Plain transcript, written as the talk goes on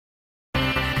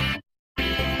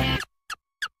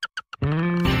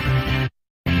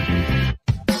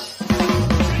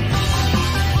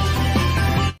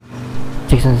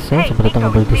cek saya sebelum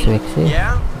ngobrol di UX tuh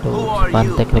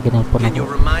pantek lagi nelpon aku.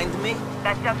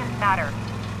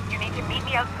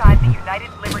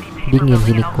 Dingin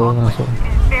sih Nico langsung.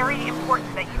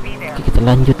 Oke, kita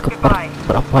lanjut ke part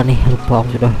berapa nih, lupa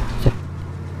aku sudah.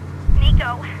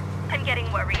 Nico, I'm getting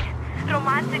worried.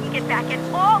 Roman didn't get back at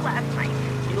all last night.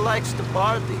 He likes to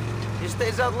party. He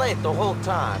stays out late the whole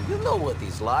time. You know what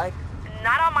he's like.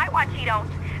 Not on my watch, he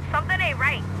don't. Something ain't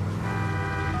right.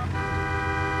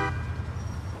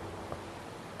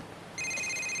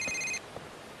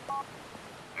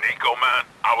 Nico, man,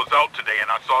 I was out today and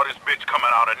I saw this bitch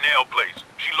coming out of nail place.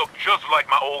 She looked just like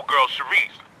my old girl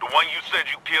Charisse, the one you said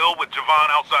you killed with Javon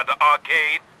outside the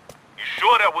arcade. You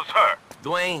sure that was her?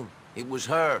 Dwayne, it was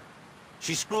her.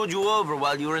 She screwed you over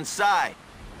while you were inside.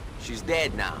 She's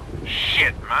dead now.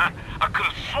 Shit, man. I could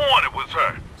have sworn it was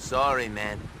her. Sorry,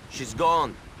 man. She's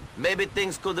gone. Maybe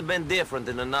things could have been different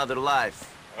in another life.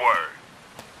 Word.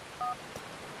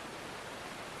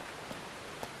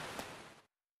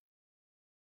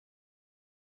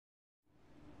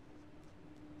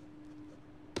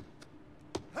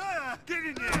 Get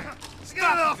in there! Get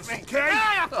off me! Okay?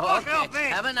 Okay.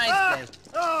 Have a nice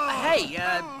day. Hey,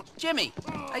 Jimmy,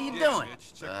 how you doing?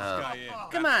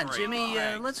 Come on, Jimmy,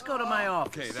 let's go to my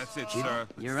office. Okay, that's it, sir.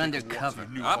 You're undercover.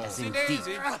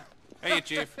 Upsy-daisy. Hey,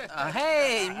 Chief.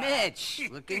 Hey, Mitch,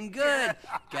 looking good.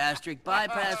 Gastric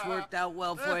bypass worked out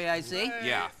well for you, I see.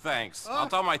 Yeah, thanks. I'll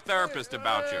tell my therapist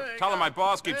about you. Tell him my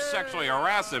boss keeps sexually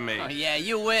harassing me. Oh, yeah,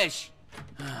 you wish.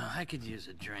 I could use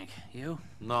a drink. You?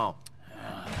 No.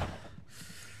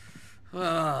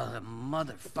 Oh, the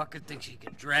motherfucker thinks he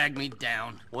can drag me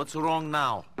down. What's wrong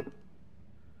now?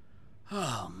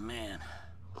 Oh, man.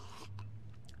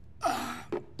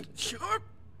 Sure.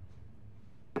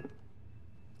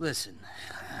 Listen,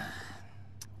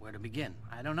 where to begin?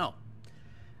 I don't know.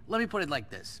 Let me put it like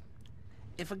this.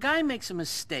 If a guy makes a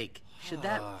mistake, should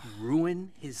that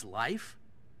ruin his life?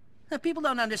 People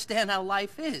don't understand how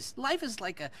life is. Life is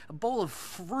like a bowl of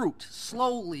fruit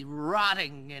slowly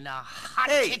rotting in a hot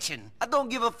kitchen. I don't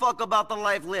give a fuck about the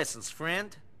life lessons,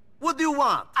 friend. What do you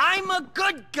want? I'm a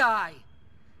good guy.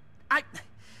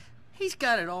 He's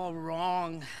got it all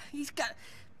wrong. He's got...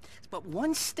 But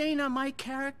one stain on my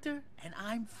character, and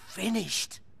I'm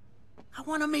finished. I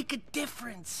want to make a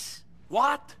difference.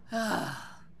 What?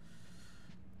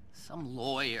 Some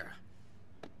lawyer.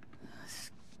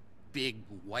 Big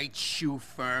white shoe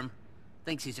firm.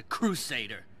 Thinks he's a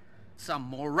crusader. Some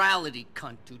morality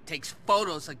cunt who takes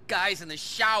photos of guys in the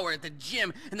shower at the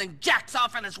gym and then jacks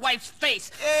off on his wife's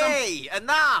face. Hey,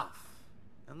 enough!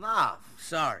 Enough.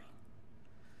 Sorry.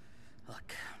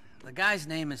 Look, the guy's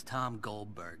name is Tom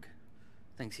Goldberg.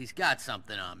 Thinks he's got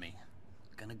something on me.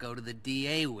 Gonna go to the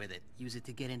DA with it. Use it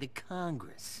to get into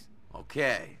Congress.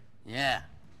 Okay. Yeah.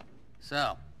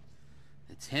 So,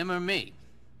 it's him or me.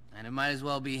 And it might as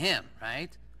well be him,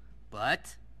 right?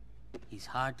 But he's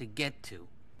hard to get to.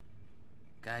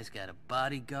 Guy's got a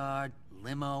bodyguard,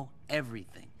 limo,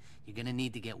 everything. You're gonna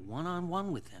need to get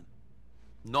one-on-one with him.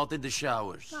 Not in the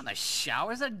showers. Not a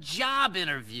shower, it's a job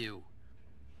interview.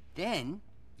 Then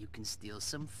you can steal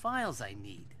some files I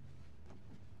need.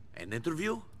 An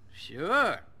interview?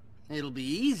 Sure. It'll be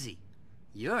easy.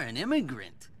 You're an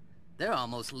immigrant. They're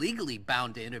almost legally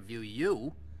bound to interview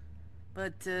you.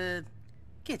 But,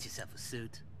 get yourself a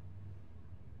suit.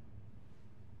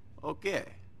 Okay.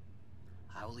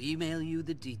 I will email you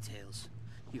the details.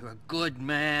 You're a good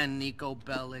man, Nico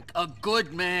Bellic. A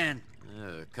good man!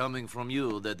 Coming from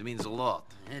you, that means a lot.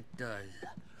 It does.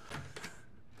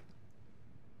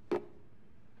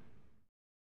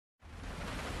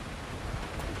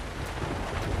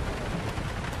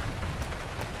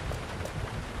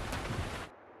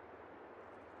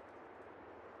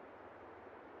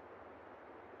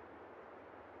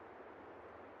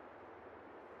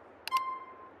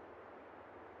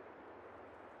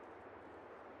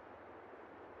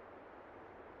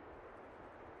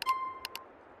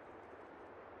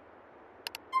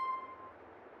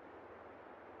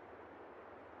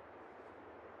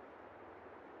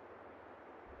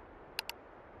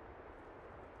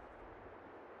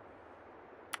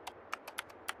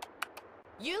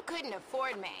 You couldn't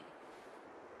afford me.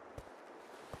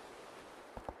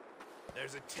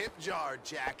 There's a tip jar,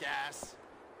 jackass.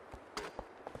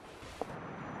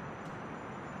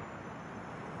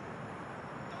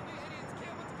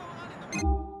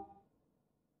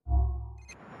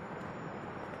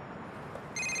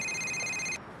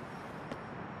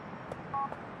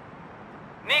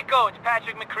 Nico, it's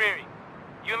Patrick McCreary.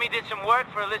 You and me did some work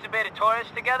for Elizabeth Torres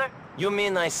together? You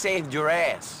mean I saved your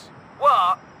ass?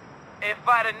 Well, if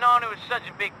I'd have known it was such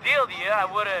a big deal to you, I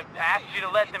would have asked you to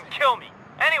let them kill me.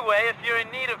 Anyway, if you're in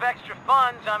need of extra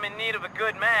funds, I'm in need of a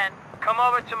good man. Come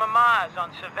over to Mama's on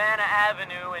Savannah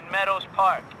Avenue in Meadows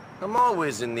Park. I'm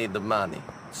always in need of money.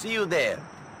 See you there.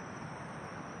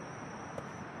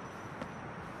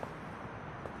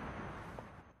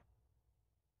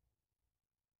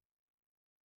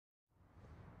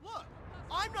 Look,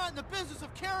 I'm not in the business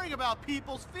of caring about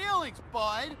people's feelings,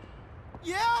 bud.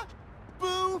 Yeah?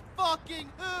 Boo fucking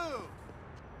who?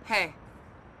 Hey,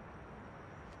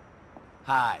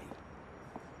 Hi.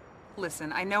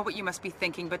 listen, I know what you must be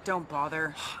thinking, but don't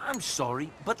bother. I'm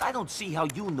sorry, but I don't see how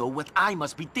you know what I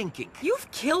must be thinking. You've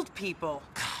killed people.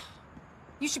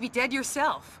 You should be dead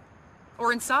yourself.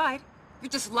 Or inside. You're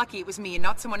just lucky it was me and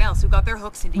not someone else who got their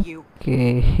hooks into you.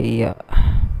 Oke, iya.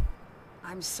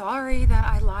 I'm sorry that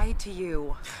I lied to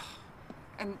you.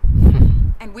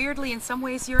 And weirdly, in some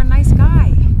ways, you're a nice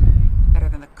guy. Better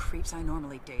than the creeps I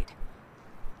normally date.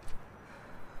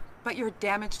 But you're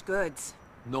damaged goods.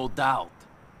 No doubt.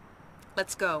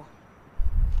 Let's go.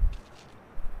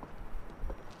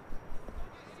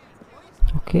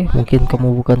 Oke, mungkin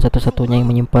kamu bukan satu-satunya yang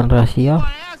menyimpan rahasia.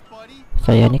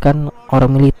 Saya ini kan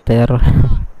orang militer.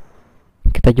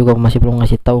 Kita juga masih belum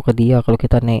ngasih tahu ke dia kalau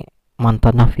kita nih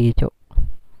mantan nafi, Cok.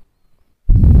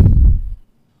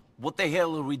 What the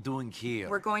hell are we doing here?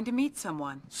 We're going to meet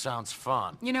someone. Sounds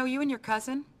fun. You know, you and your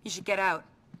cousin, you should get out.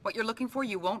 What you're looking for,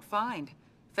 you won't find.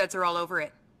 Feds are all over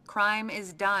it. Crime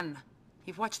is done.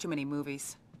 You've watched too many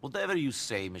movies. Whatever you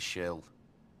say, Michelle.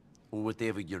 Or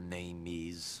whatever your name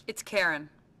is. It's Karen.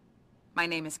 My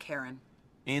name is Karen.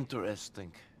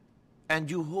 Interesting.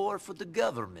 And you whore for the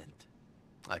government.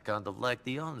 I kind of like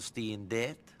the honesty in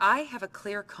that. I have a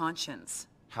clear conscience.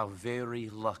 How very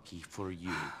lucky for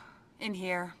you. In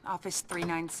here, office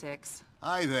 396.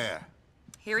 Hi there.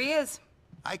 Here he is.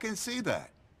 I can see that.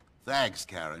 Thanks,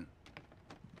 Karen.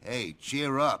 Hey,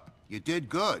 cheer up. You did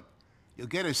good. You'll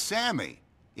get a Sammy,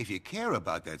 if you care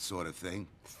about that sort of thing.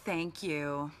 Thank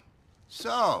you.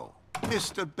 So,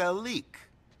 Mr. Belik.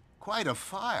 Quite a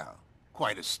file.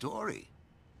 Quite a story.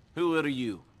 Who are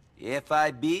you? The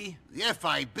FIB? The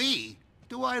FIB?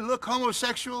 Do I look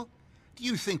homosexual? Do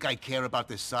you think I care about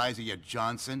the size of your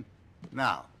Johnson?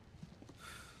 Now,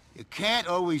 you can't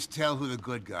always tell who the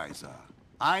good guys are.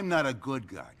 I'm not a good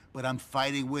guy, but I'm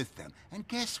fighting with them. And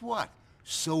guess what?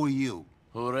 So are you.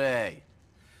 Hooray.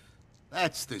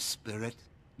 That's the spirit.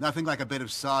 Nothing like a bit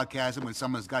of sarcasm when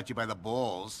someone's got you by the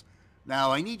balls.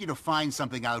 Now, I need you to find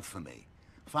something out for me.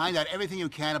 Find out everything you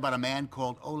can about a man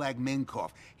called Oleg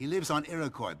Minkov. He lives on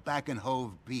Iroquois, back in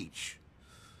Hove Beach.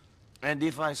 And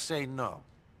if I say no?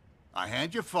 I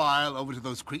hand your file over to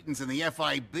those cretins in the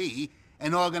FIB,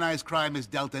 and organized crime has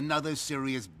dealt another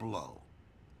serious blow.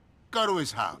 Go to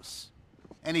his house.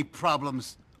 Any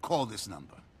problems, call this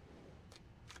number.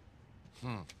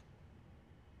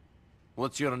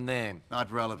 What's your name?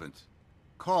 Not relevant.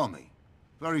 Call me.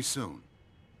 Very soon.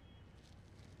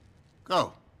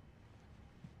 Go.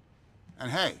 And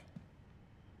hey,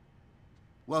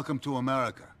 welcome to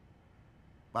America.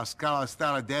 Baskala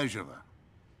Stala Dejava.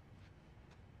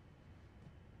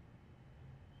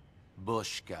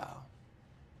 Bushkow.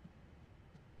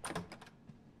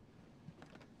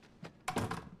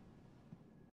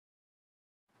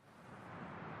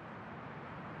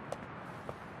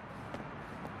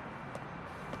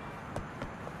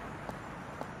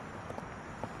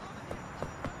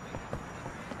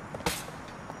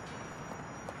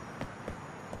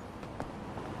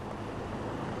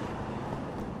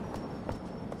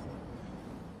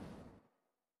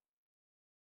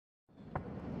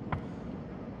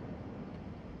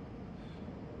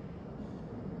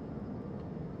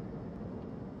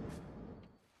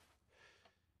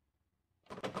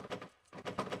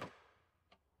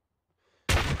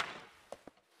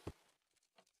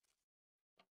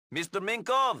 Mr.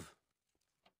 Minkov?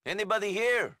 Anybody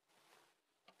here?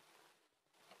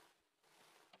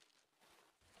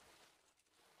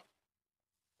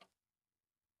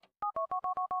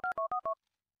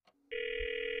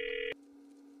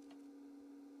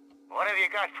 What have you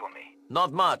got for me?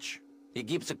 Not much. He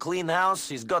keeps a clean house,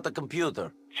 he's got a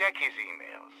computer. Check his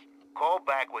emails. Call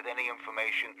back with any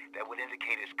information that would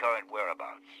indicate his current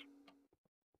whereabouts.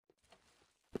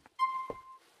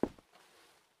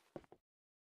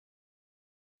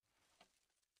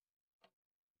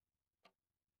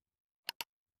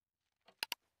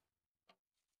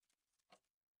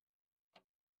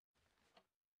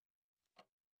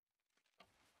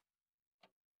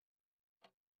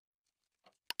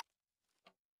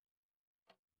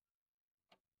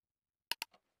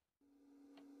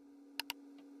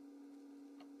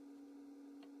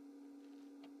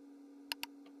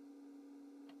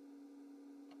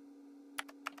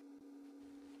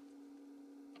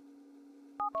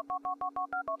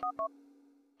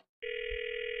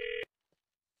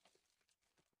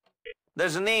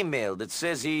 There's an email that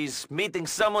says he's meeting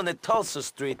someone at Tulsa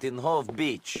Street in Hove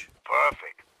Beach.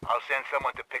 Perfect. I'll send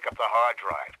someone to pick up the hard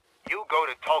drive. You go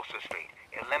to Tulsa Street.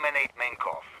 Eliminate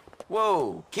Minkoff.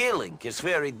 Whoa, killing is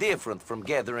very different from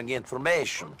gathering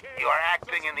information. You are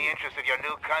acting in the interest of your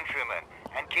new countrymen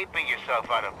and keeping yourself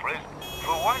out of prison.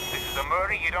 For once, this is a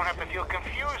murder you don't have to feel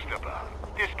confused about.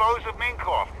 Dispose of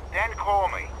Minkoff, then call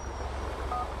me.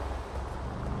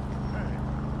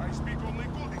 I speak only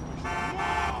good English.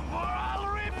 Or I'll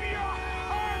rip your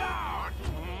heart out!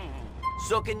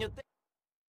 So can you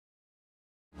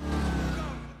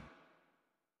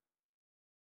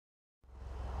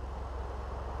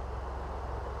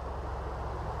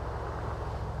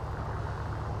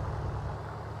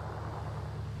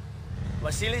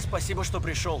Василий, спасибо, что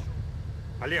пришел.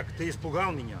 Олег, ты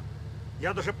испугал меня.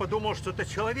 Я даже подумал, что это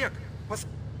человек.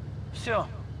 Все,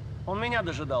 он меня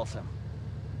дожидался.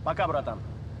 Пока, братан.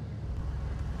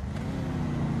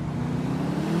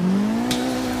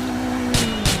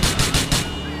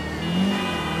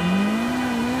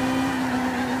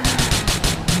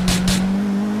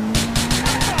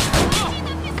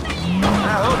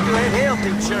 I hope you had health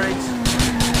insurance.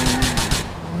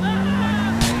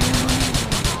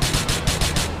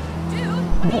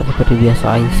 Seperti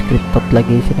biasa scripted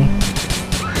lagi sini.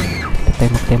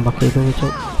 Tembak-tembak itu,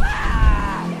 cuk.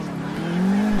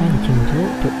 Anjing,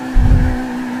 cuk.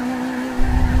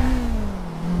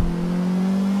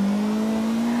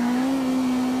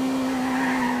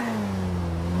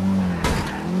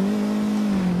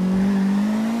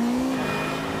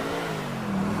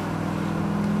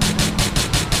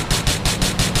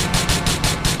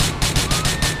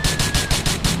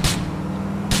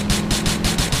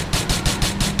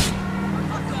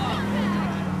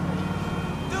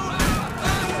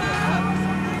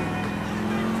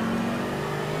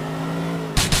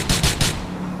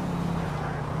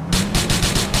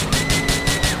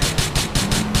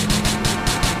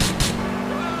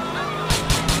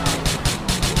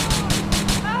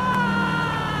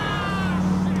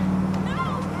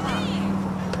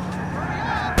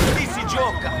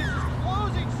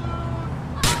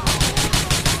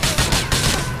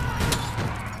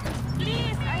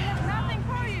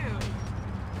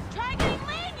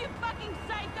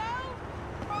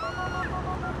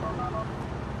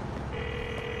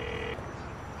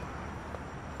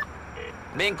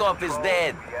 Minkoff is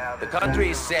dead. The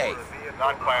country is safe.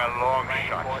 Not by a long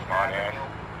shot, smartass.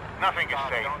 Nothing is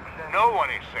safe. No one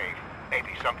is safe.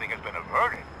 Maybe something has been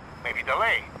averted. Maybe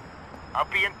delayed. I'll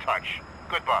be in touch.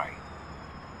 Goodbye.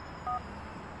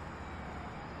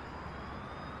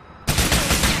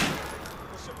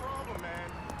 What's your problem, man?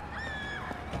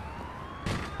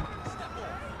 Step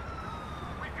off.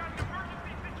 We've got an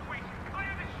emergency situation.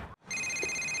 Clear this shit.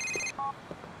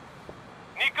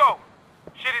 Nico!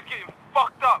 Shit is getting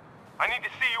fucked up. I need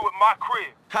to see you at my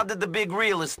crib. How did the big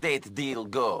real estate deal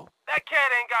go? That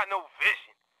cat ain't got no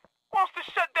vision. Wants to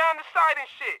shut down the site and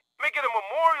shit. Make it a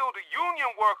memorial to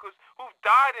union workers who've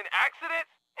died in accidents.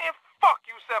 And fuck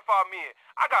you, Amir.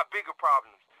 I got bigger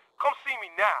problems. Come see me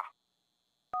now.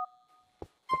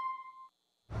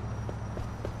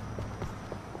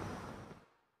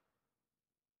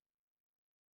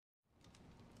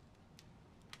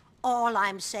 All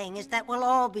I'm saying is that we'll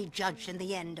all be judged in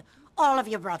the end. All of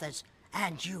your brothers.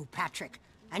 And you, Patrick.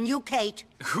 And you, Kate.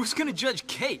 Who's gonna judge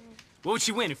Kate? What would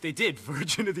she win if they did?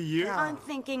 Virgin of the Year? I'm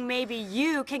thinking maybe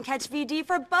you can catch VD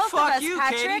for both Fuck of us, you,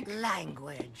 Patrick. Katie.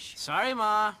 Language. Sorry,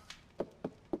 Ma.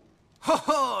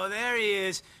 Oh, there he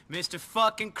is. Mr.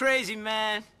 fucking crazy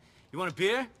man. You want a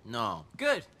beer? No.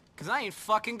 Good, because I ain't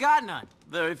fucking got none.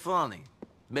 Very funny.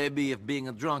 Maybe if being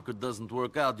a drunkard doesn't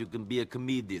work out, you can be a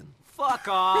comedian. Fuck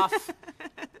off.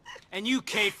 And you,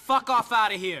 Kate, fuck off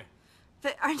out of here.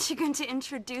 But aren't you going to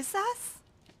introduce us?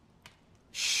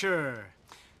 Sure.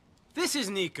 This is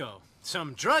Nico,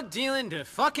 some drug-dealing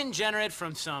fucking-generate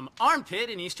from some armpit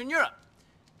in Eastern Europe.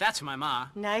 That's my ma.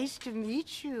 Nice to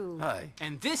meet you. Hi.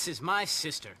 And this is my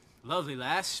sister. Lovely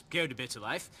lass, scared to bits of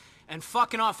life. And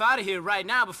fucking off out of here right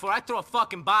now before I throw a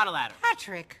fucking bottle at her.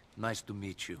 Patrick. Nice to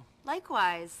meet you.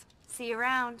 Likewise. See you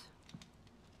around.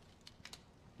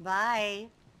 Bye.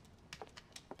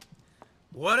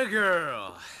 What a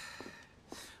girl.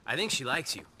 I think she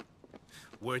likes you.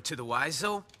 Word to the wise,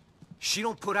 though, she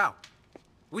don't put out.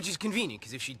 Which is convenient,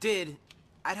 because if she did,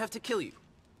 I'd have to kill you.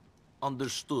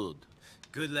 Understood.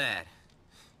 Good lad.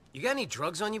 You got any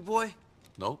drugs on you, boy?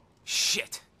 No.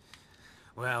 Shit.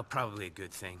 Well, probably a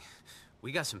good thing.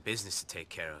 We got some business to take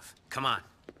care of. Come on.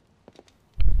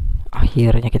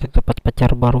 Akhirnya kita dapat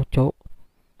pacar baru, cok.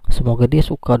 Semoga dia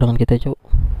suka dengan kita,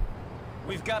 cok.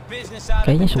 We've got business out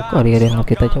Kayaknya at the suka dia dengan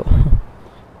kita, Cok.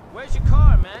 Where's your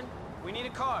car, man? We need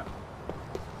a car.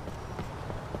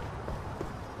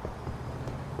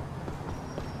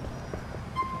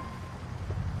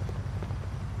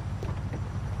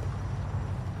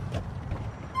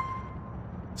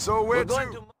 So We're where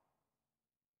going to? to...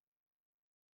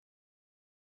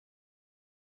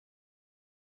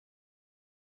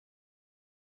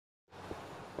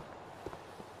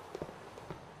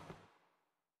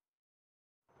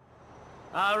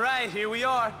 All right, here we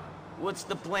are. What's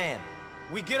the plan?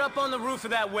 We get up on the roof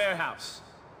of that warehouse.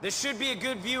 There should be a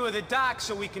good view of the dock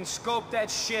so we can scope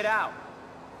that shit out.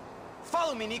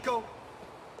 Follow me, Nico.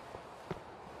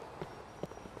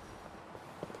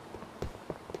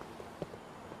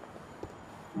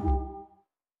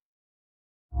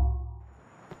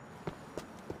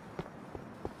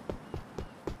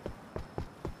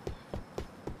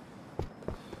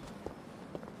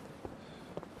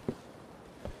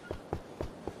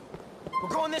 We're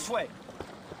going this way.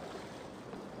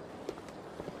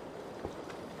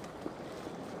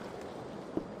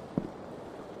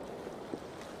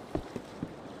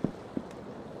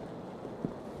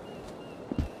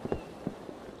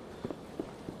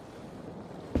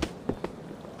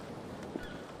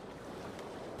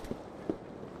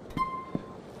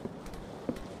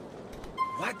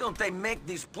 Why don't they make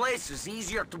these places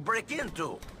easier to break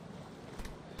into?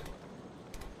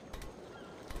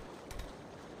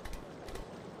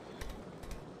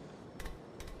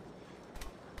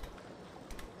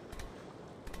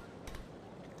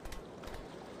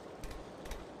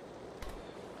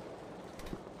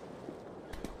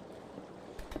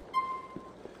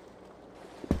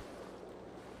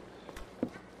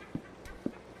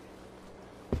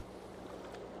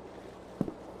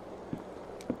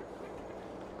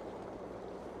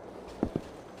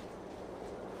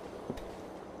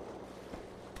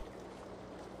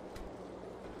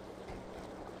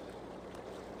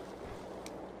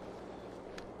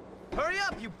 Hurry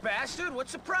up, you bastard!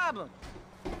 What's the problem?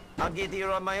 I'll get here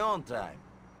on my own time.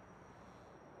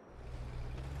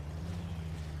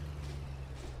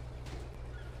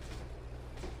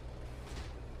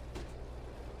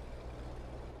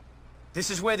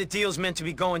 This is where the deal's meant to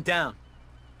be going down.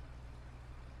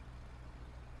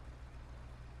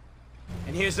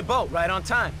 And here's the boat, right on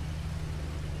time.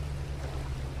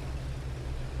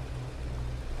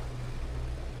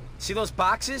 See those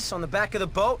boxes on the back of the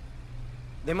boat?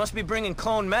 They must be bringing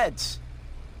clone meds.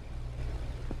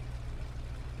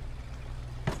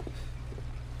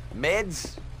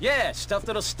 Meds? Yeah, stuff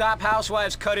that'll stop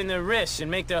housewives cutting their wrists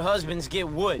and make their husbands get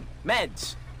wood.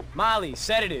 Meds. Molly,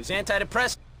 sedatives,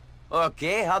 antidepressants.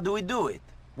 Okay, how do we do it?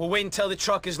 We'll wait until the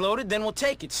truck is loaded, then we'll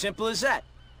take it. Simple as that.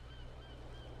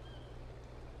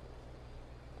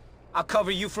 I'll cover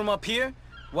you from up here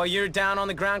while you're down on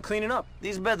the ground cleaning up.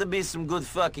 These better be some good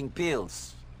fucking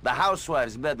pills. The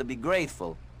housewives better be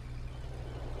grateful.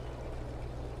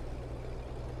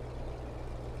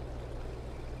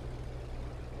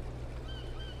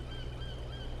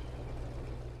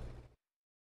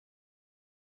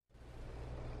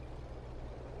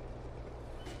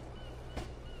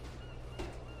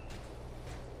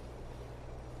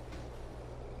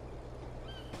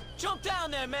 Jump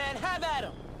down there, man. Have at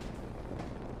him.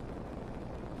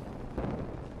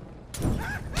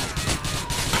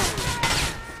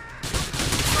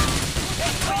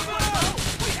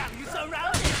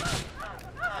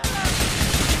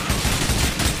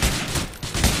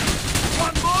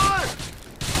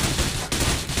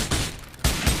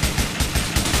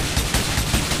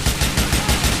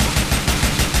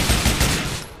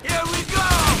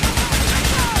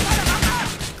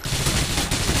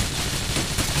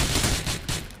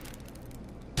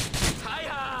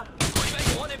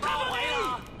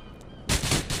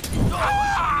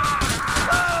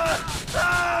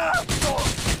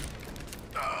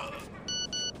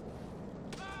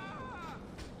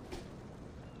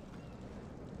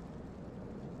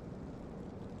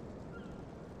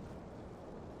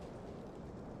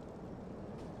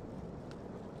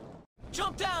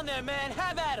 Jump down there, man.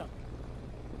 Have at him.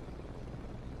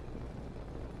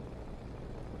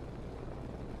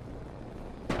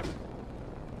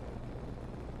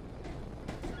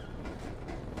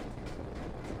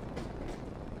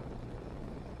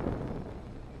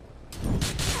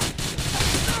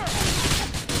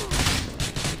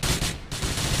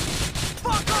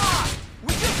 Fuck off!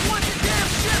 We just want the damn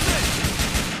shipment!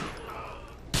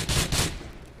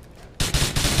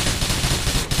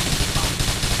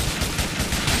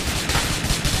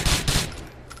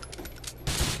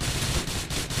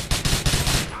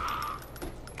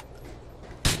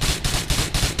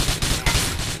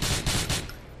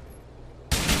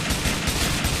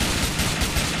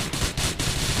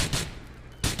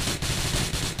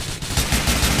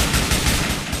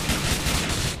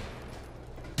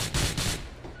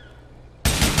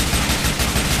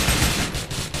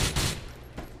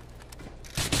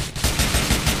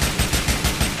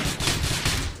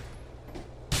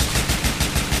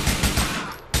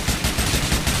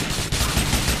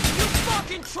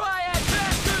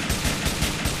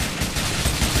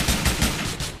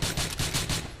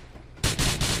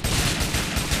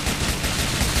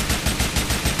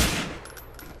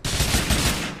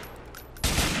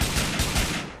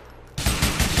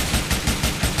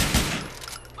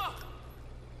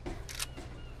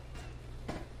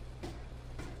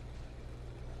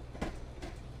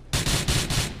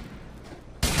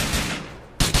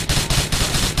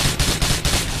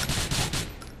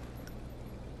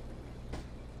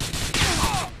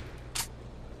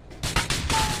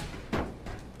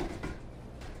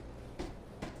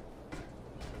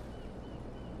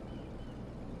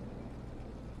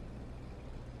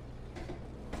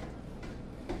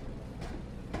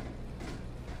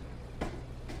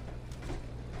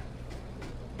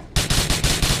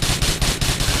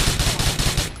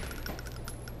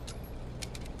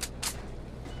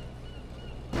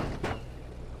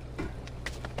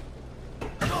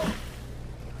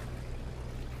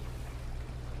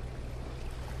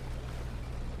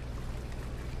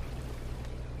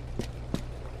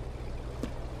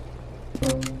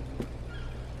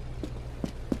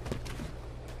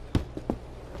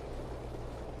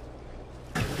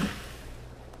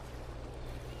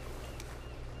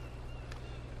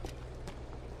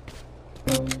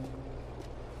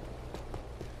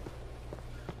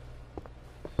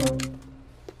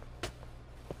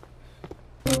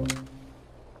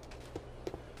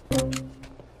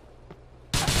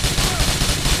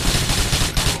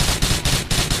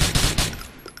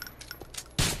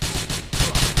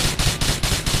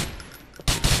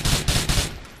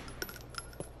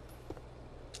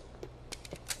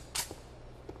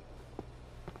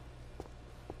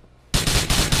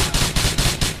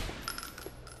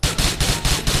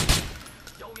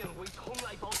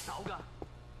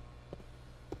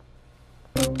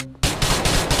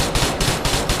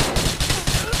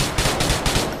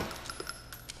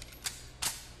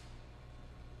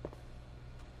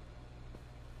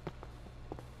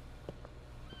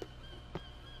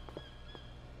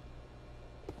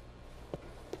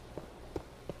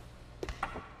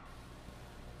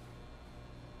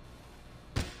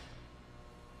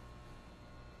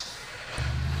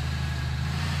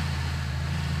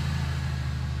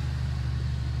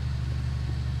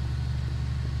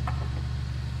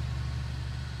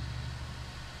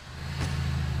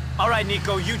 All right,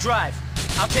 Nico, you drive.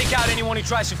 I'll take out anyone who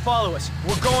tries to follow us.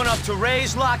 We're going up to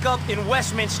Ray's lockup in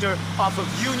Westminster off of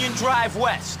Union Drive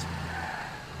West.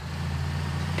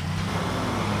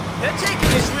 They're taking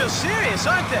this real serious,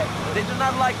 aren't they? They do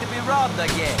not like to be robbed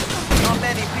again. Not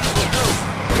many people do.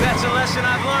 That's a lesson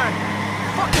I've learned.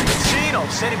 Fucking Casino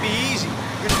said it'd be easy.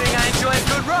 Good thing I enjoy a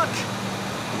good ruck.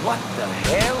 What the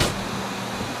hell?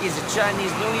 Is it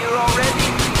Chinese New Year already?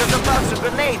 There's a box of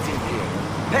grenades in here.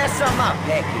 Pass some up,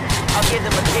 Becky. I'll give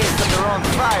them a taste of their own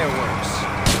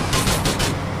fireworks.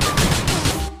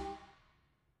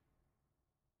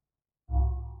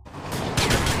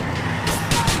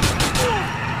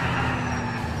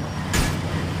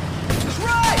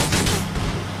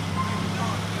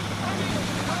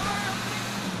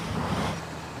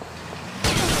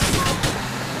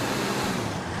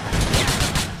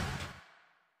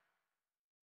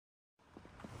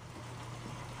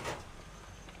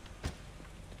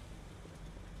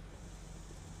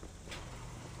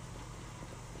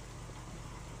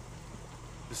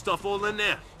 The stuff all in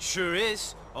there? Sure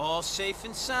is. All safe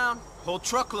and sound. Whole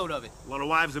truckload of it. A lot of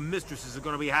wives and mistresses are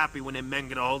gonna be happy when their men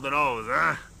get a hold of those,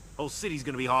 huh? Whole city's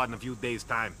gonna be hard in a few days'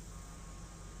 time.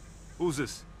 Who's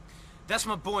this? That's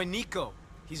my boy Nico.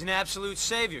 He's an absolute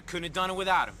savior. Couldn't have done it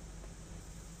without him.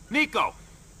 Nico!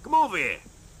 Come over here.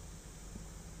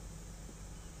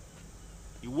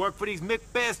 You work for these Mick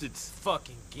bastards?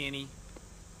 Fucking guinea.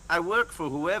 I work for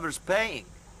whoever's paying.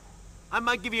 I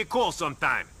might give you a call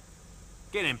sometime.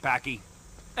 Get in, Packy.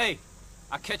 Hey,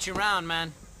 I'll catch you around,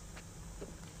 man.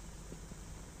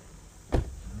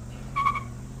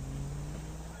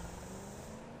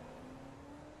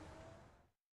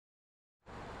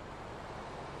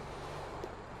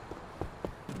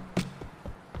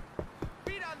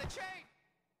 Feet on the chain!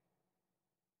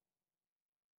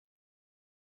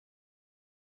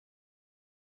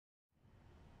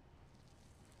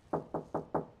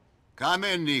 Come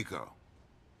in, Nico.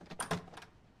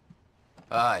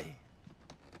 Aye.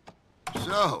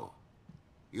 So,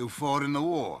 you fought in the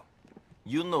war?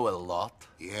 You know a lot.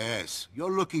 Yes,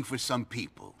 you're looking for some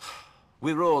people.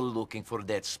 We're all looking for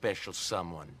that special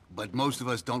someone. But most of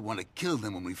us don't want to kill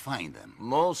them when we find them.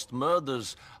 Most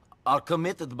murders are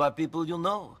committed by people you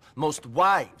know. Most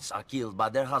wives are killed by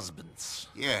their husbands.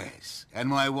 Yes, and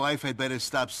my wife had better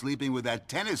stop sleeping with that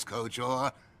tennis coach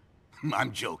or...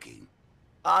 I'm joking.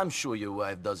 I'm sure your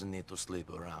wife doesn't need to sleep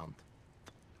around.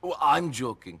 Well, I'm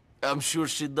joking. I'm sure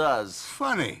she does.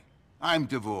 Funny. I'm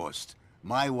divorced.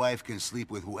 My wife can sleep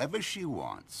with whoever she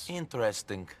wants.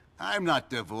 Interesting. I'm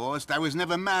not divorced. I was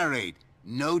never married.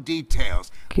 No details.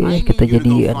 Oke, kita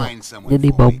jadi jadi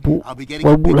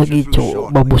babu lagi, cowok.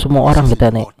 Babu semua orang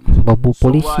kita nih. Babu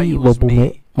polisi, babu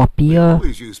mafia,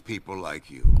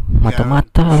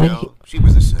 mata-mata lagi.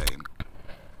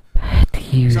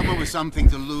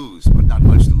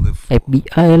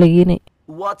 FBI lagi nih.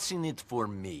 What's in it for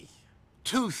me?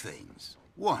 Two things.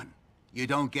 One, you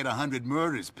don't get 100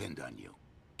 murders pinned on you.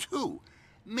 Two,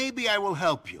 maybe I will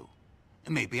help you.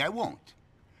 Maybe I won't.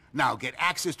 Now get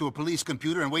access to a police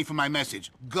computer and wait for my message.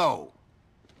 Go!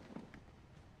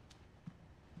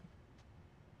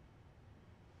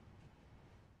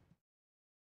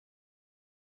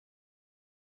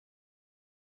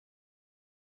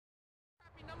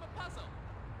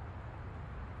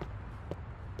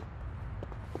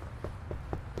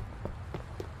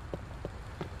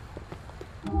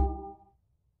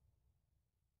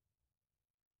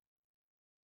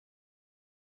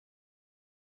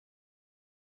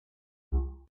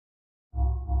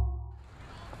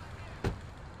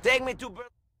 Take me to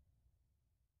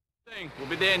We'll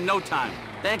be there in no time.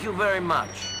 Thank you very much.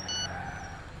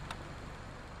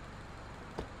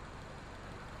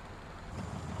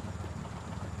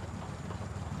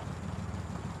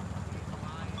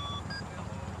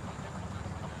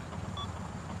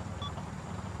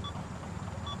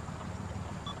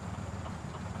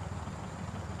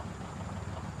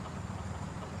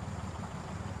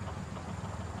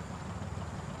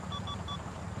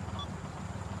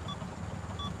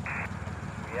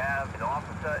 have an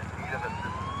officer in need of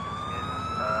assistance in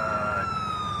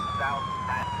South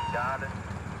Hatch Garden.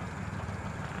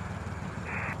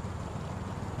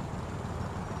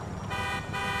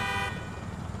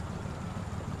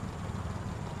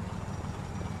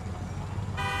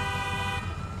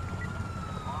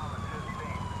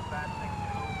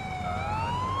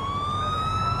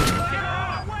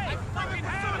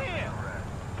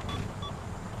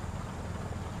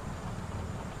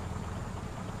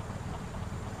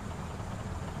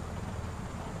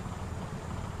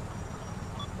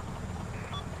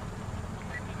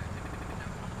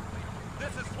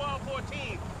 This is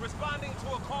 1214, responding to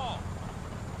a call.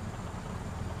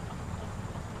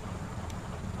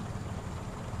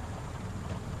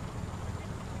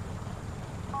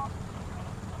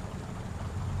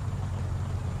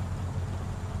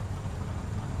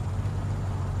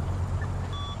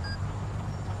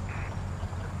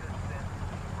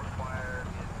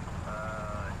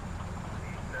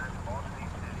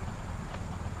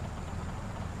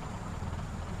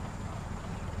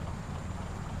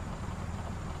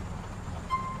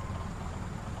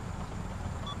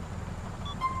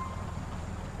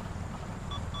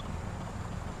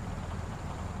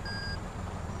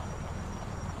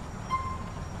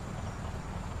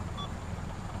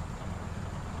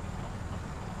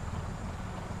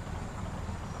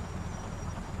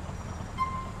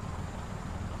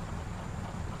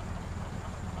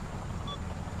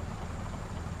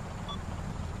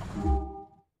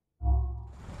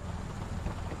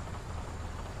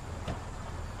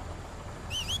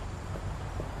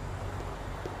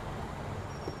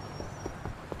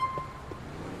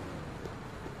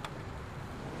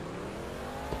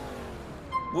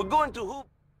 We're going to hoop.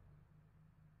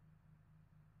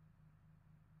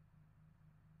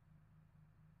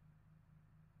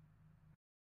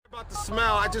 About the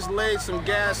smell, I just laid some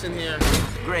gas in here.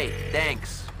 Great,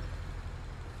 thanks.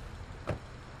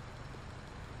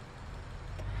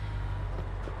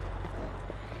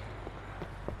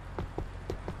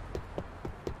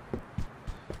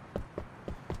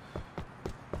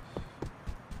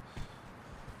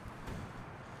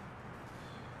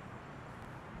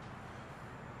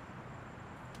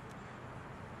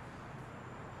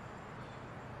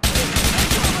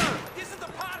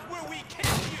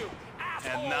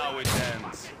 And now it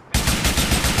ends.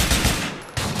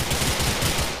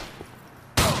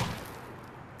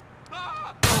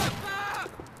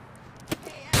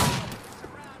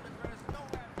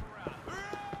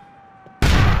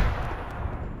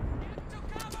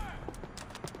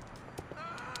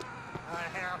 I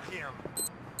have him.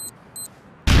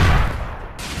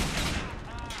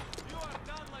 You are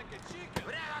done like a chicken.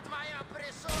 Вряд моя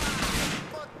пришла.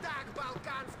 Вот так,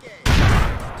 балканский.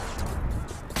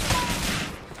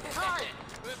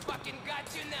 We fucking got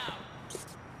you now.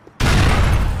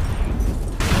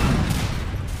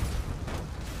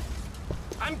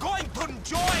 I'm going to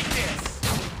enjoy this.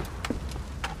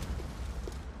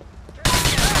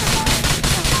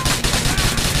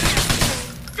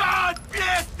 God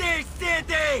bless this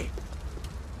city!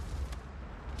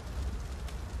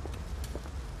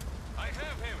 I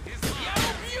have him. He's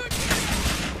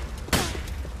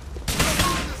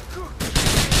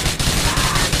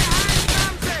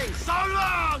So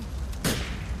long!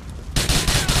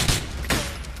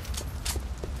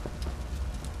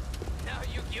 Now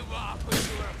you give up or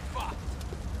you are fucked.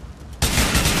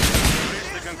 Reach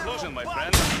the conclusion, my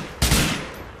friend.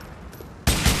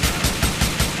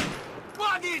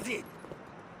 What is it?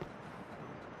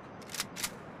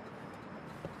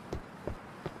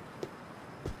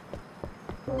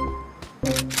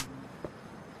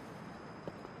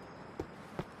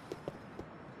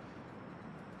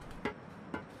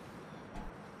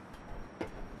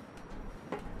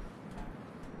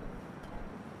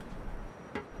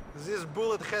 This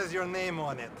bullet has your name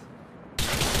on it.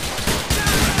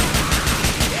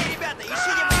 Эй, ребята,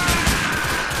 ищите...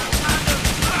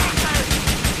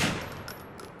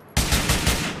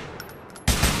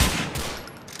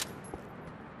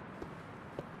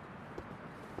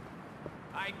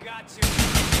 I got you.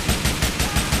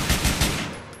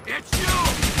 It's you!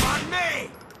 On me!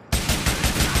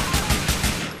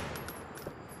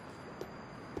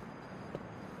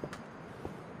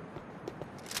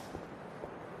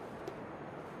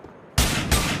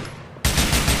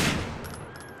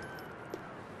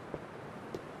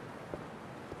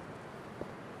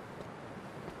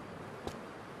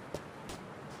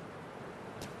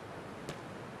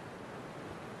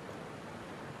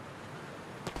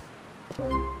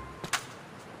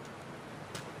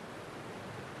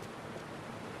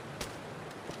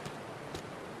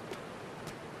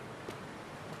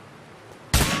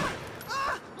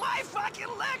 My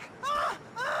fucking leg!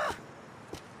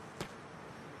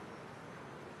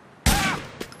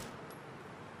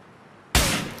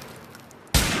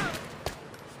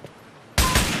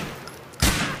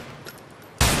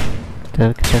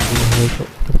 kita bunuh aja cok,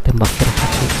 kita tembak terus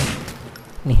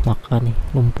nih, makan nih,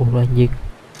 lumpuh anjing,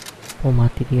 mau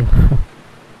mati dia.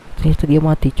 Ternyata dia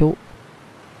mati cok.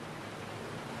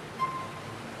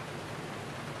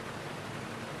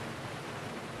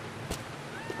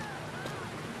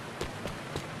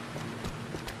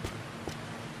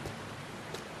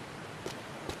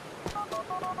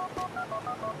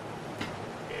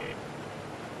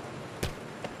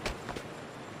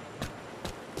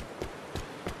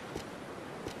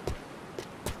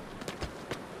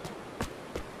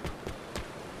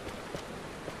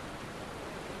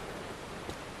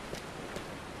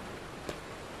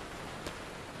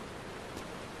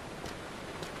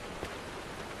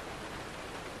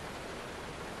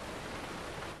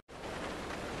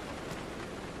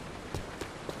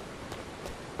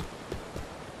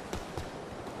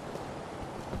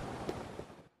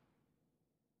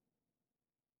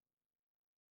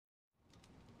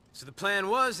 So the plan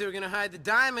was they were gonna hide the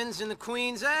diamonds in the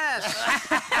Queen's ass.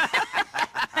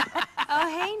 Oh,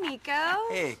 hey, Nico.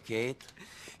 Hey, Kate.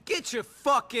 Get your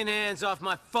fucking hands off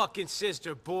my fucking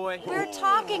sister, boy. We're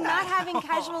talking, not having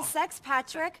casual sex,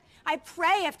 Patrick. I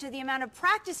pray after the amount of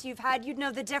practice you've had, you'd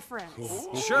know the difference.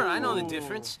 Sure, I know the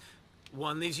difference.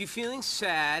 One leaves you feeling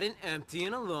sad and empty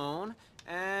and alone,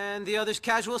 and the other's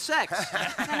casual sex.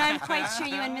 And I'm quite sure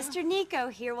you and Mr. Nico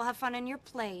here will have fun on your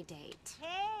play date.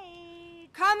 Hey!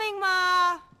 Coming,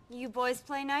 Ma! You boys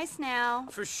play nice now.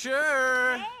 For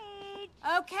sure. Hey!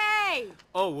 Okay!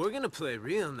 Oh, we're gonna play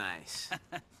real nice.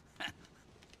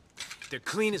 They're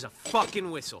clean as a fucking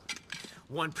whistle.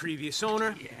 One previous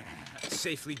owner,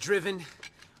 safely driven,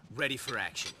 ready for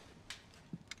action.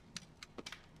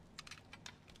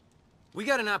 We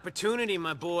got an opportunity,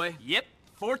 my boy. Yep,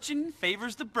 fortune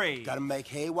favors the brave. Gotta make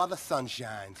hay while the sun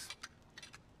shines.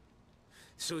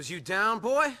 So is you down,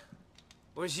 boy?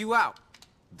 Or is you out?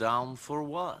 Down for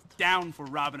what? Down for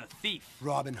robbing a thief.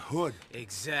 Robin Hood.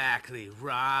 Exactly,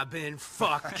 Robin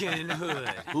fucking Hood.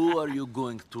 Who are you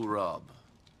going to rob?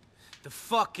 The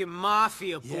fucking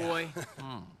mafia, boy.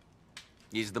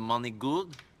 Is the money good?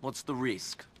 What's the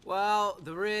risk? Well,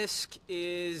 the risk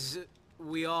is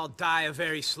we all die a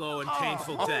very slow and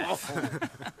painful death.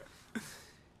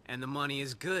 And the money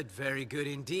is good, very good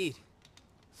indeed.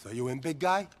 So you in, big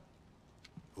guy?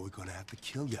 Or we're gonna have to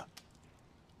kill you.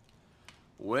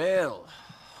 Well,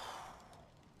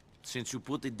 since you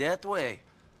put it that way,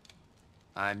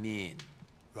 I'm in.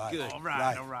 Right. Good. All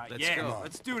right. Let's go.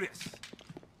 Let's do this.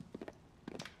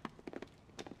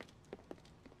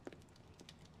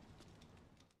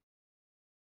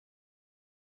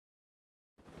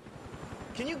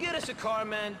 Can you get us a car,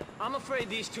 man? I'm afraid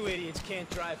these two idiots can't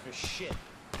drive for shit.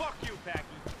 Fuck you, Packy.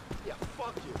 Yeah,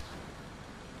 fuck you.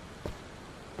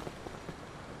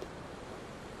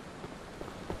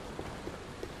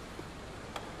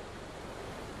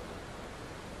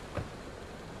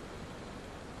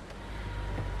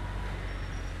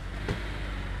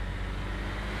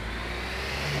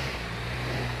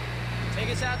 Take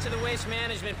us out to the waste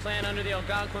management plant under the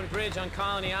Algonquin Bridge on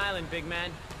Colony Island, big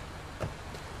man.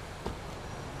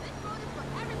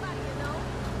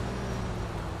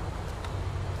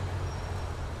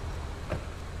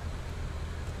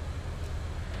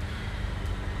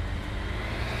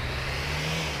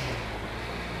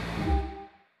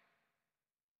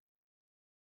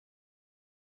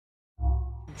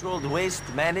 Controlled waste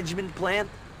management plant?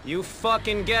 You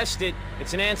fucking guessed it.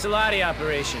 It's an Ancelotti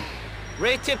operation.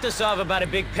 Ray tipped us off about a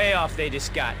big payoff they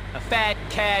just got. A fat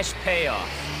cash payoff.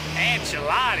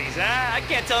 Enchiladas, huh? I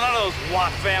can't tell none of those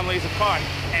Watt families apart.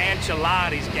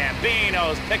 Enchiladas,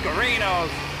 Gambinos,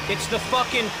 Pecorinos. It's the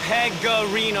fucking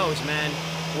Pegarinos, man.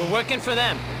 We're working for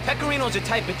them. Pecorino's a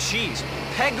type of cheese.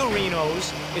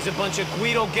 Pegarinos is a bunch of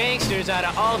Guido gangsters out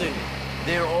of Alden.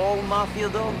 They're all mafia,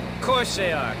 though? Of course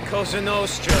they are. Cosa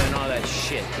Nostra and all that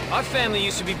shit. Our family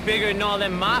used to be bigger than all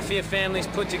them mafia families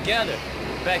put together.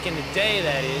 Back in the day,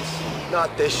 that is.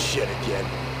 Not this shit again.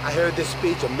 I heard this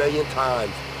speech 1,000,000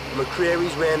 times. The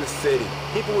McCreary's ran the city.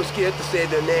 People were scared to say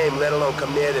their name, let alone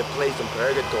come near their place in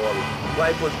purgatory.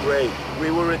 Life was great. We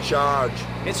were in charge.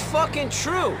 It's fucking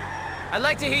true. I'd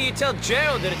like to hear you tell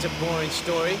Gerald that it's a boring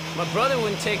story. My brother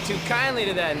wouldn't take too kindly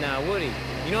to that now, would he?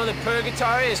 You know the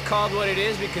purgatory is called what it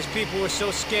is because people were so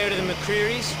scared of the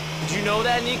McCrearys? Did you know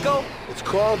that, Nico? It's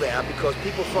called that because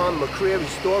people found McCreary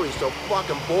stories so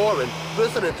fucking boring.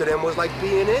 Listening to them was like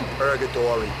being in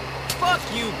purgatory. Fuck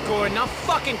you, Gordon. I'll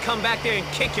fucking come back there and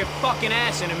kick your fucking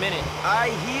ass in a minute. I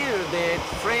hear that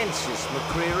Francis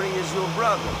McCreary is your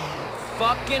brother.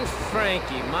 Fucking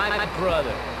Frankie, my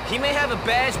brother. He may have a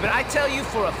badge, but I tell you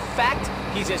for a fact,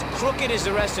 he's as crooked as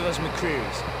the rest of us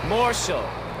McCrearys. More so.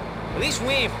 At least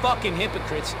we ain't fucking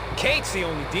hypocrites. Kate's the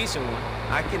only decent one.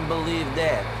 I can believe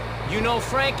that. You know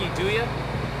Frankie, do you?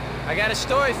 I got a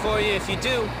story for you if you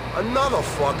do. Another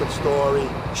fucking story.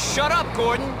 Shut up,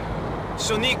 Gordon!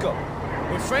 So, Nico,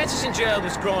 when Francis and Gerald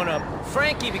was growing up,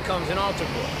 Frankie becomes an altar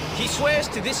boy. He swears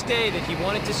to this day that he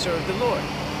wanted to serve the Lord.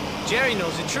 Jerry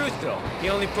knows the truth, though. He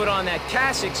only put on that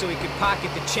cassock so he could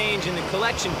pocket the change in the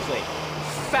collection plate.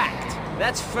 Fact.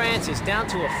 That's Francis, down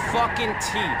to a fucking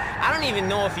T. I don't even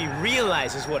know if he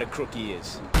realizes what a crook he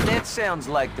is. That sounds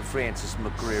like the Francis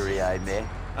McCreary I met.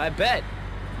 I bet.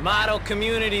 Model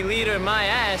community leader, my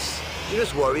ass. You're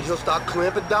just worried he'll start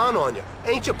clamping down on you,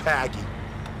 ain't you, Paggy?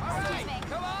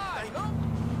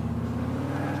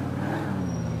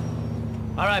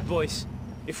 All right, boys.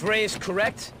 If Ray is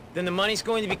correct, then the money's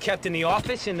going to be kept in the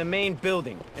office in the main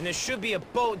building. And there should be a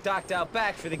boat docked out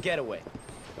back for the getaway.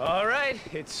 All right,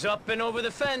 it's up and over the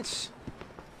fence.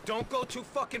 Don't go too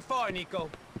fucking far, Nico.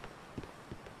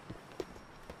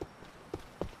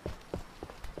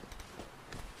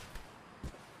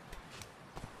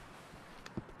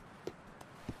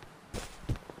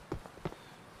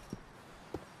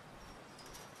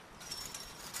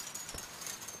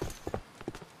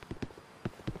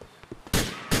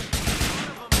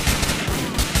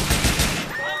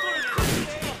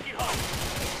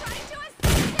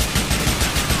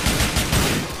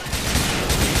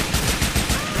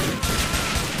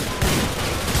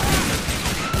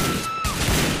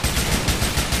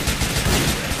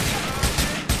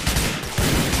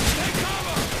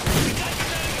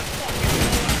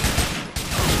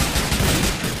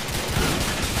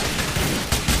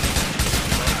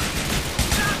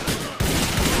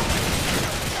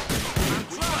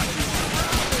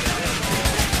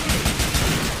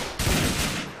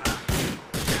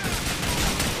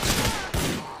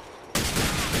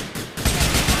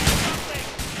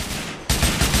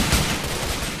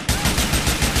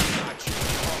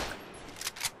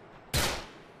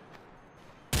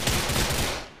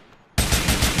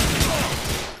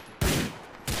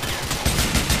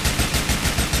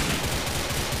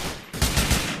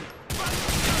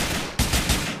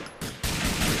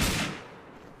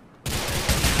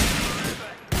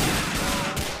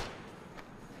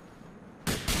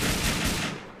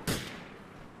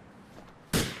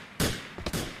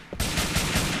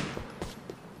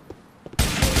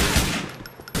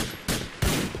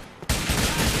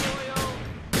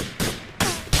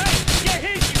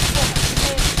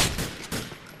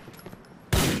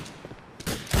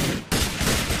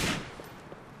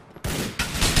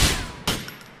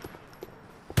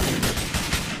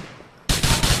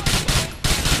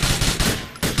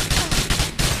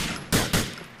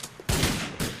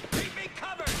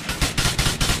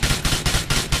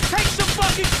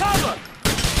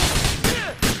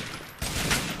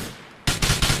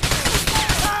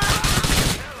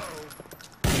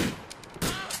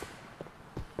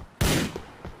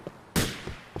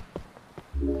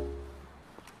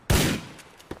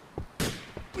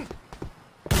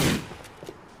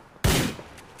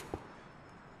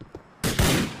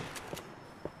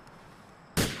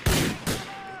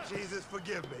 Jesus,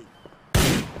 forgive me.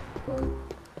 All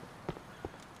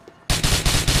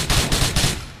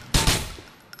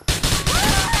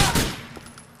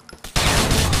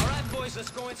right, boys, let's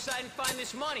go inside and find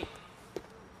this money.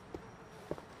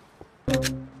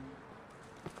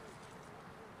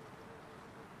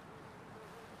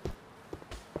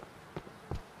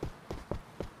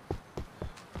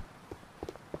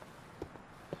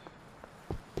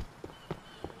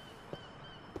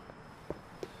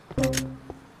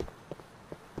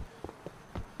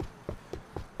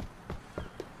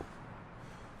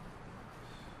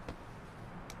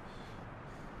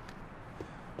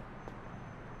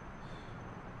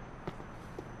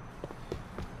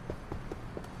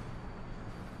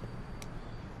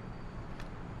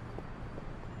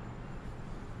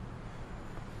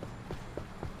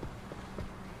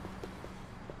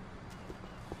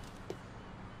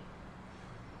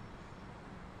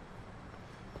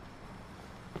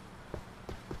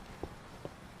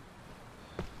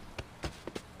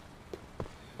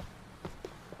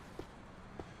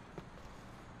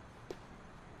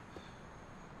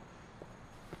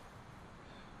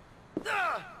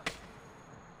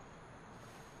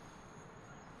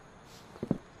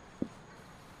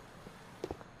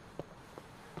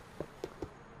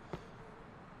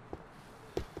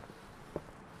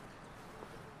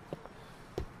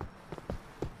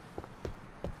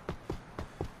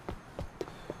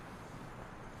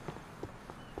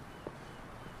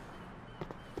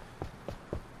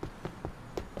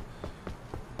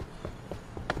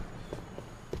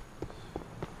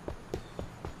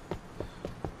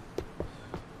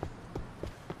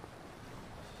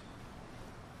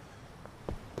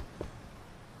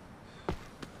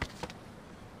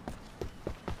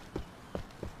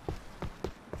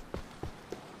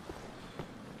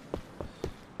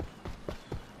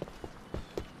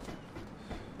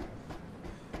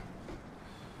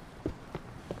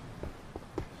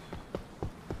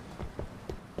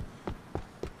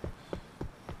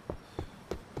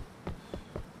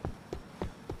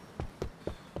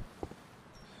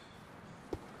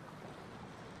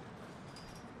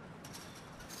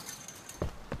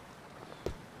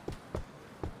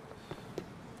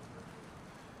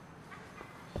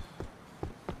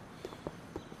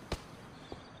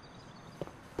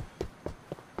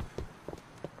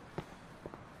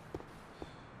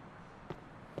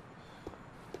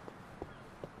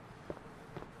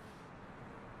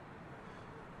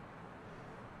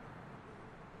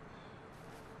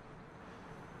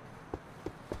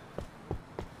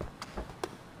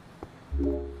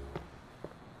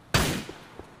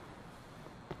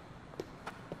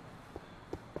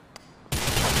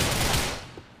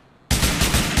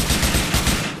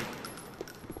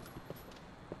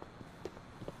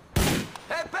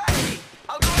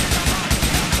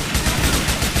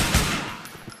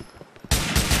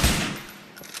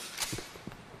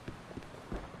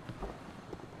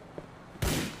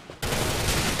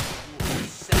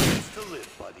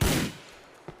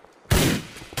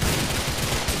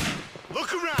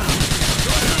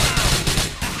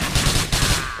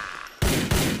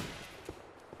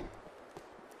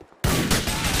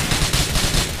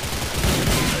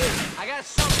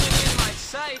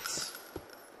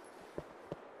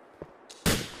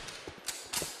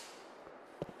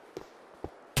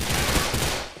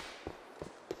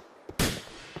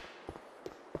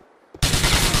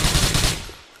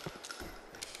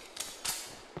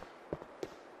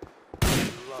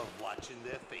 Love watching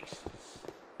their faces.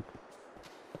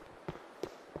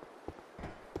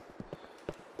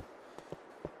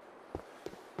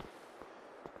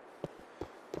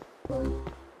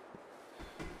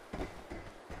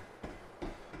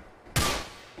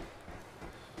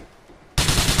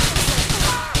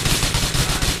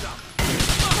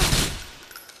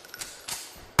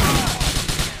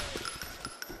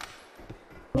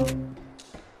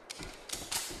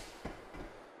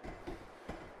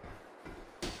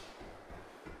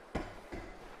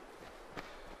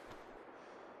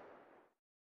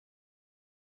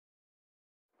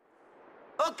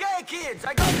 Okay, kids,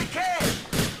 I got the cash.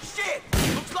 Shit,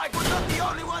 looks like we're not the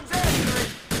only ones after it.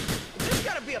 There's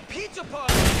gotta be a pizza parlor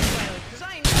on this island, because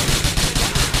I ain't never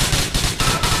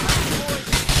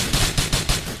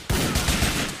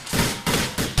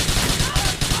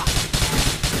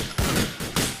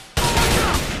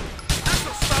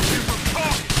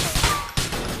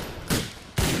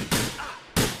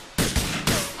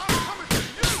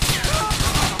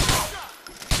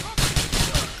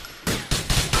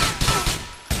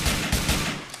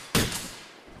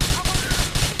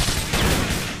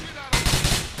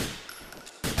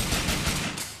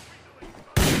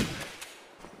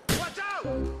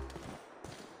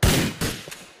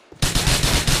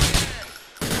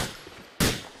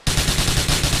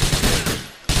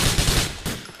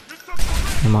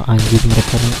Emang anjing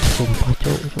mereka nih, sumpah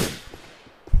cowok.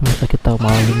 Masa kita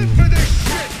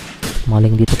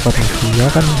maling di tempat dia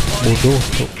kan bodoh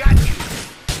cowok.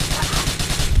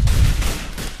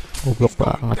 Goblok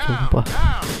banget sumpah.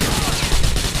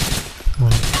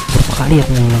 Berapa kali ya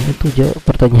ngulang itu aja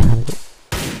pertanyaan tuh.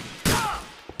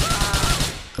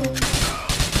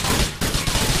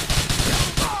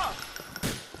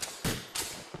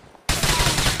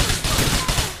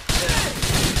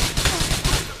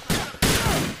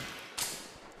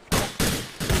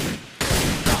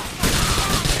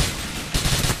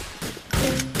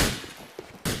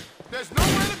 There's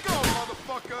nowhere to go,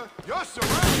 motherfucker. You're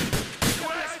surrounded. You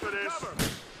asked for this.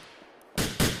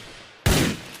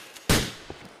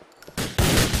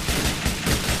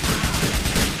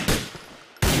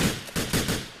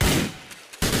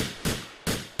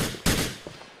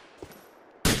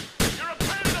 You're a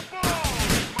pain in the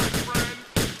balls, my friend.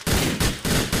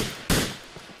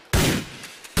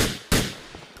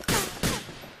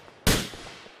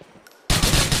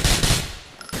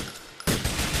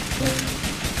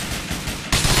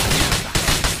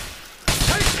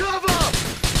 Take cover!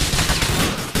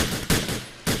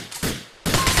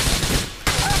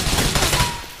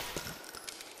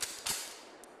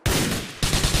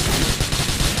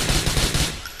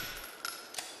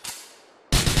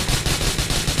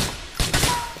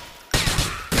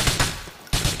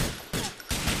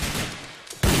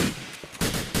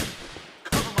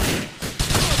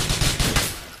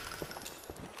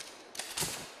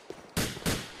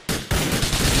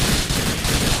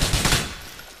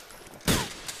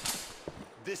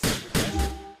 This is the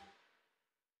best.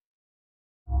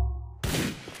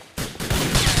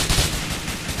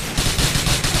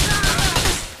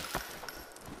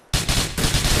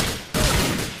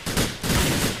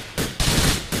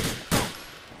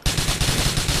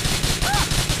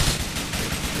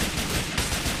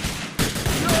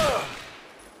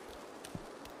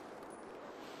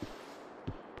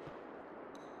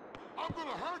 I'm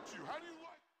gonna hurt you. How do you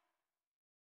like?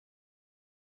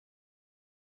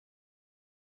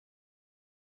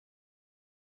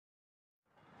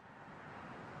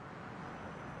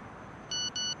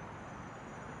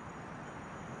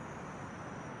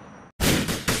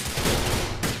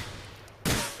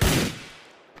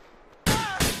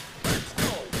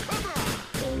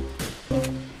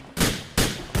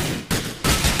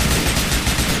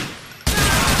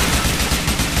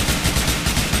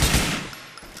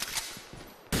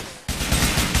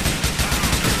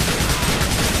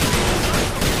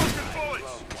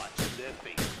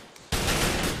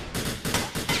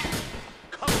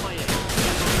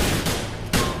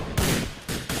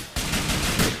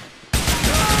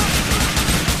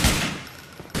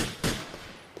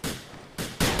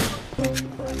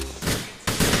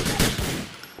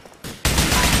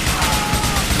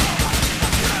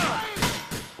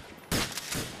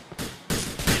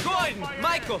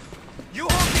 Michael, you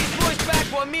hold these boys back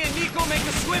while me and Nico make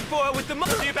a swim for it with the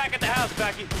money. See you back at the house,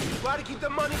 Becky. Try to keep the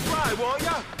money dry, won't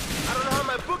ya? I don't know how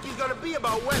my bookie's gonna be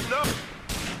about wetting up.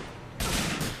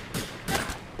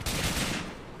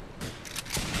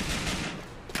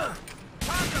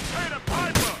 Time to pay the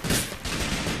piper.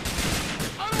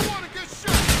 I don't want to get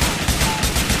shot.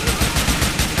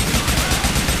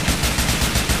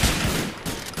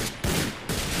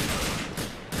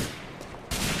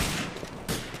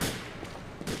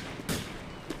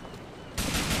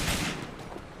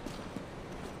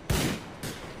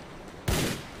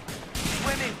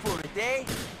 eh?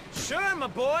 Sure, my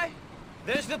boy.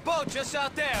 There's the boat just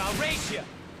out there. I'll race you.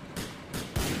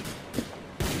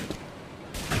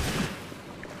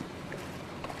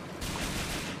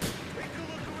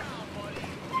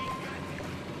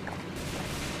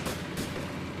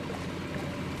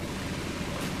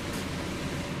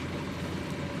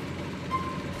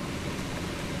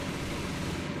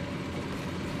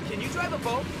 Can you drive a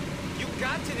boat? You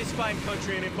got to this fine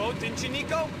country in a boat, didn't you,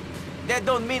 Nico? That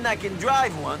don't mean I can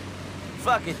drive one.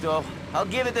 Fuck it, though. I'll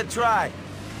give it a try.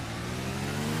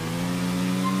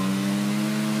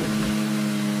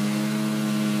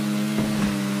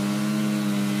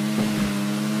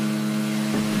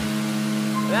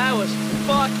 That was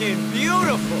fucking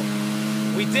beautiful.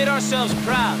 We did ourselves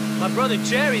proud. My brother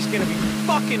Jerry's gonna be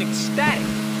fucking ecstatic.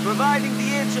 Providing the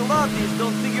Ancelottis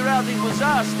don't figure out it was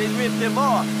us, they ripped them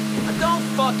off. Don't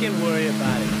fucking worry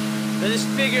about it. Let's just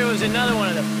figure it was another one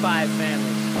of the 5 families.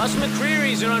 Us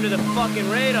McCrearys are under the fucking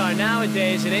radar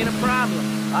nowadays. It ain't a problem.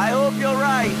 I hope you're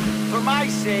right. For my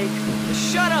sake.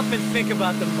 Just shut up and think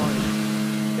about the money.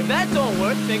 If that don't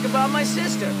work, think about my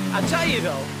sister. I'll tell you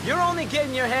though, you're only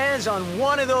getting your hands on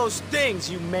one of those things,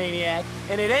 you maniac,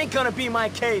 and it ain't gonna be my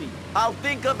Katie. I'll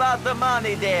think about the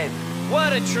money then.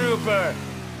 What a trooper!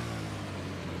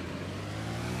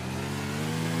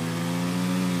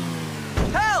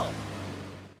 Hell!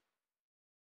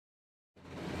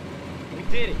 We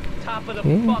did it. Top of the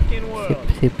fucking world.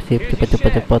 Sip.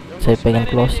 Cepat. Saya pengen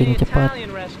closing cepat.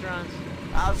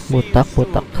 Botak.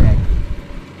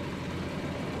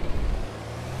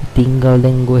 Tinggal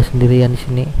dan gue sendirian di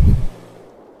sini.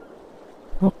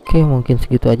 Oke, mungkin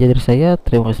segitu aja dari saya.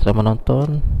 Terima kasih telah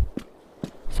menonton.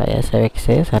 Saya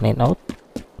CWX, signing out.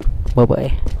 Bye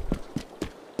bye.